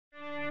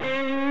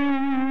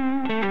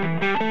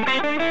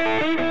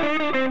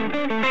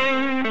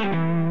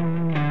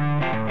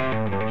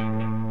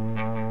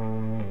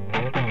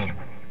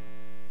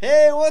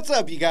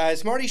up, you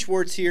guys? Marty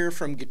Schwartz here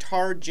from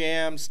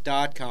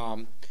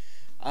GuitarJams.com.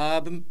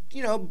 I've been,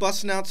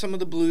 busting out some of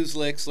the blues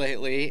licks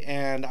lately,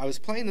 and I was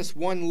playing this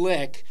one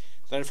lick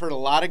that I've heard a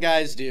lot of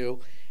guys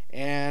do,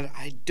 and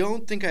I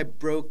don't think I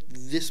broke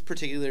this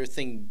particular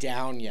thing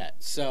down yet.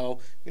 So I'm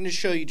going to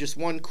show you just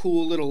one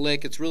cool little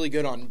lick. It's really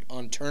good on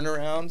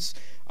turnarounds,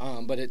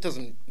 but it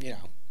doesn't,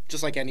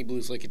 just like any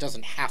blues lick, it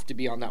doesn't have to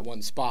be on that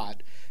one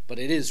spot, but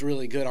it is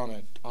really good on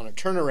a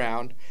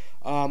turnaround.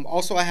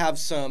 Also, I have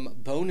some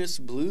bonus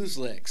blues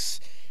licks.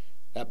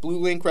 That blue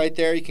link right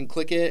there, you can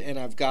click it, and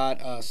I've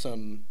got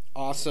some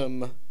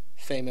awesome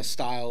famous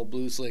style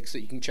blues licks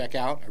that you can check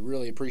out. I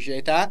really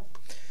appreciate that.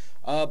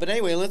 But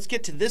anyway, let's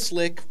get to this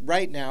lick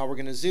right now. We're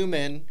going to zoom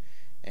in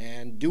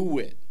and do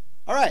it.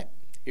 All right,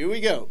 here we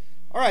go.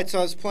 All right, so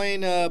I was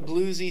playing a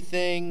bluesy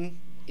thing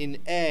in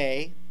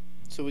A.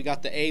 So we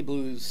got the A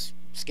blues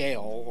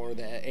scale, or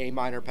the A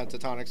minor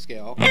pentatonic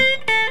scale.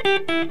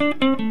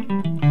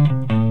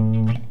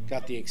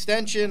 Got the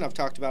extension. I've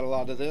talked about a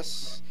lot of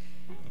this.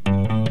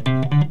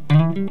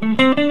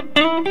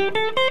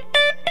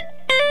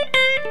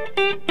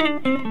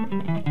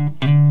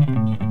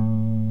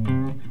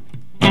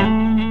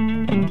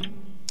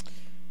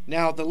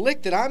 Now, the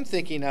lick that I'm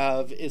thinking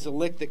of is a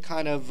lick that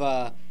kind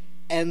of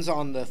ends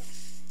on the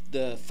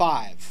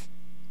five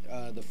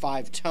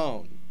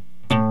tone.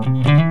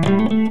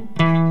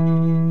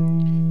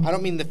 I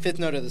don't mean the fifth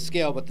note of the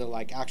scale, but the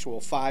actual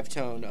five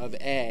tone of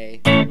A,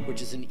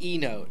 which is an E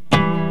note.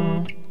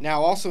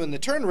 Now, also in the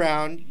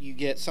turnaround, you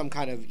get some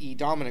kind of E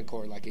dominant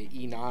chord, like a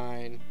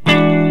E9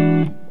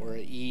 or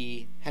an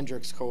E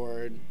Hendrix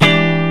chord.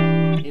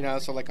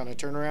 So like on a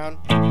turnaround.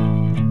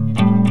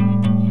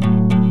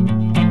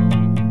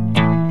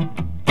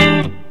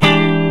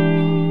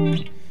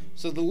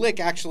 So the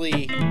lick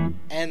actually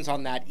ends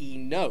on that E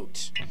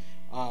note,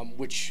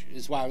 which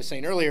is why I was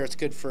saying earlier it's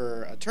good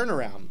for a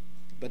turnaround,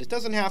 but it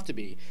doesn't have to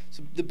be.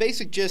 So the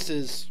basic gist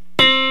is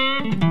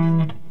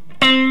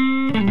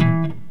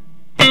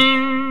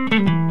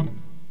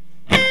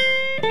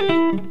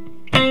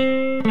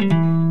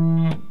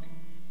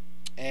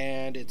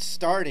and it's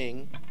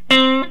starting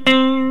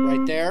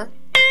right there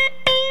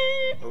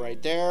or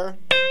right there.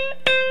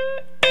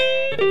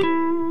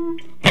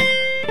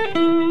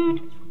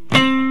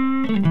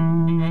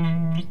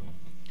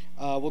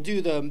 We'll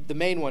do the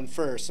main one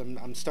first.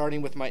 I'm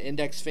starting with my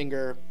index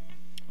finger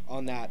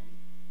on that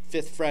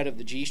 5th fret of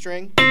the G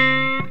string,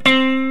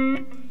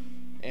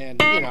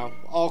 and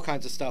all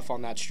kinds of stuff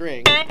on that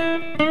string.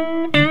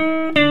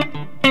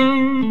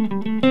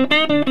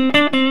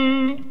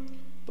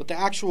 But the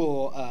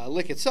actual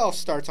lick itself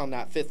starts on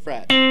that 5th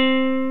fret.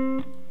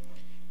 Then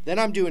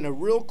I'm doing a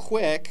real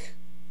quick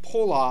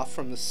pull off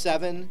from the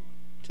 7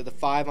 to the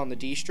 5 on the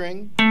D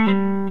string.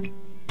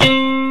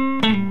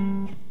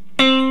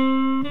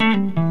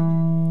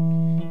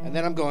 And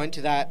then I'm going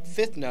to that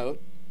 5th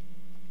note,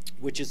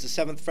 which is the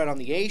 7th fret on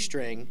the A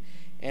string,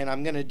 and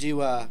I'm going to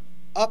do a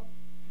up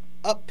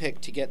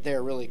pick to get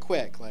there really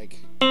quick,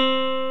 like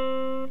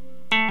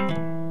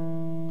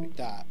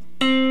that.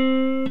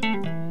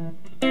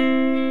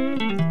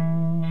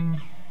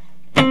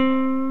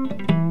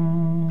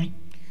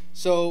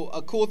 So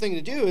a cool thing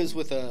to do is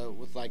with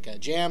like a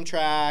jam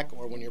track,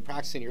 or when you're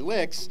practicing your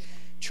licks,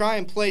 try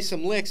and play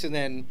some licks and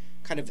then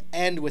kind of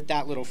end with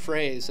that little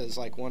phrase as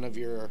like one of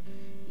your,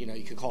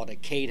 you could call it a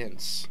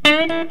cadence.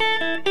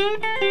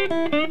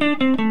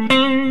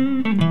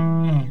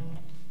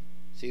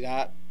 See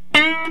that?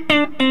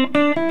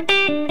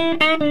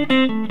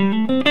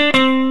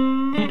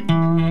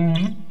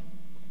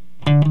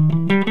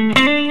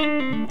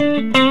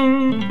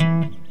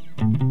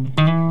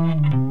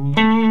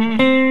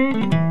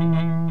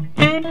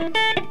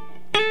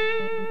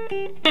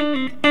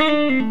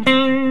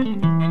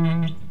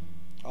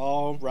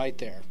 All right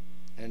there.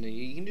 And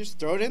you can just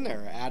throw it in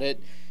there, add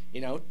it,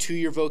 to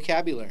your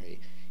vocabulary.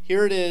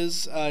 Here it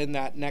is in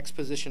that next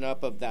position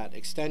up of that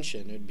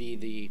extension. It would be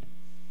the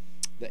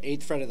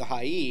 8th fret of the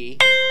high E,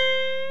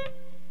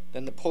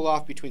 then the pull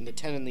off between the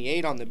 10 and the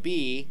 8 on the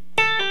B,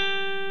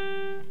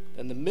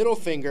 then the middle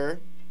finger,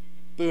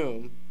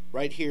 boom,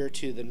 right here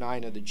to the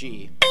 9 of the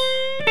G.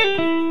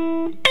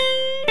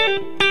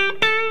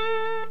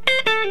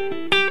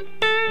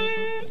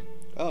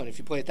 Oh, and if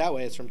you play it that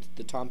way, it's from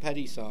the Tom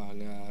Petty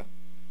song.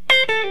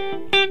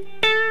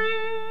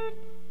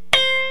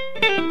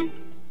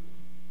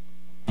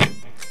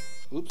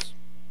 Oops.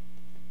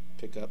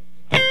 Pick up.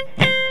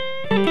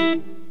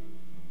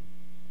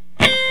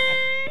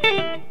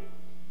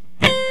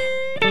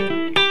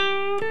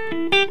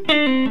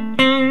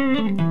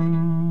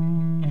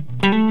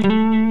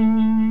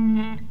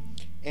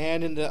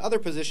 And in the other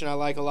position I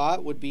like a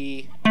lot would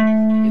be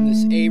in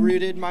this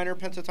A-rooted minor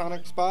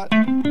pentatonic spot.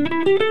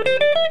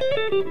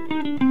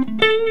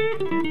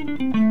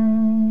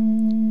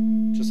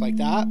 Just like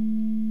that.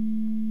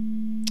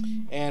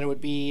 And it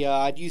would be,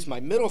 I'd use my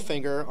middle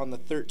finger on the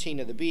 13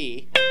 of the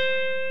B,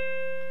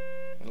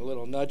 and a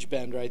little nudge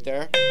bend right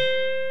there.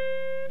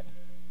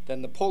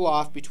 Then the pull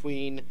off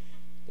between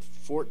the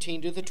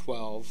 14 to the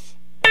 12,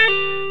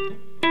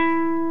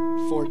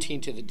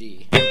 14 to the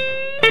D.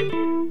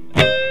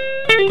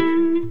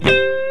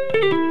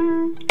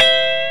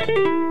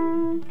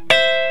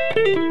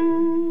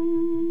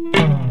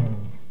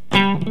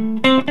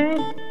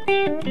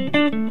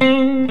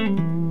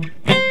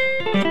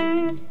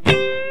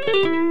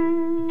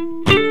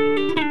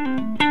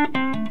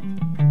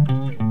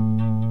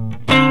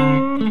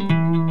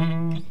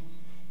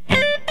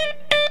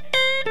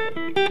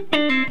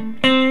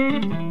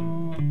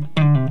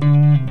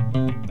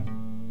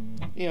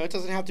 You know, it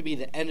doesn't have to be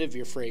the end of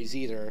your phrase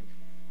either.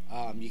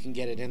 You can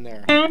get it in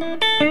there.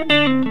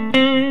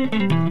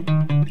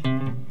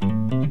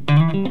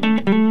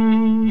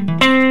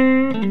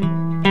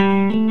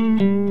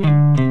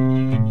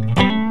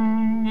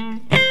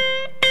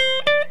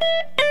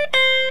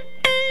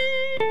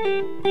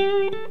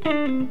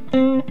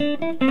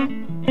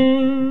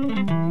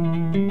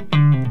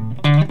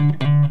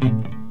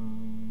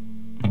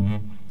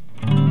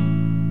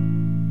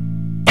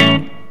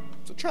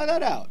 So try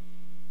that out.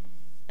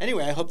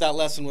 Anyway, I hope that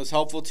lesson was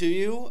helpful to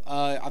you.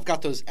 I've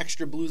got those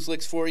extra blues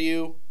licks for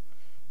you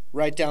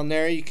right down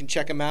there. You can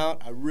check them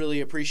out. I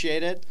really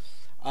appreciate it.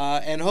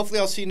 And hopefully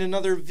I'll see you in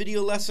another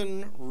video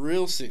lesson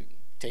real soon.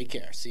 Take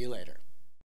care. See you later.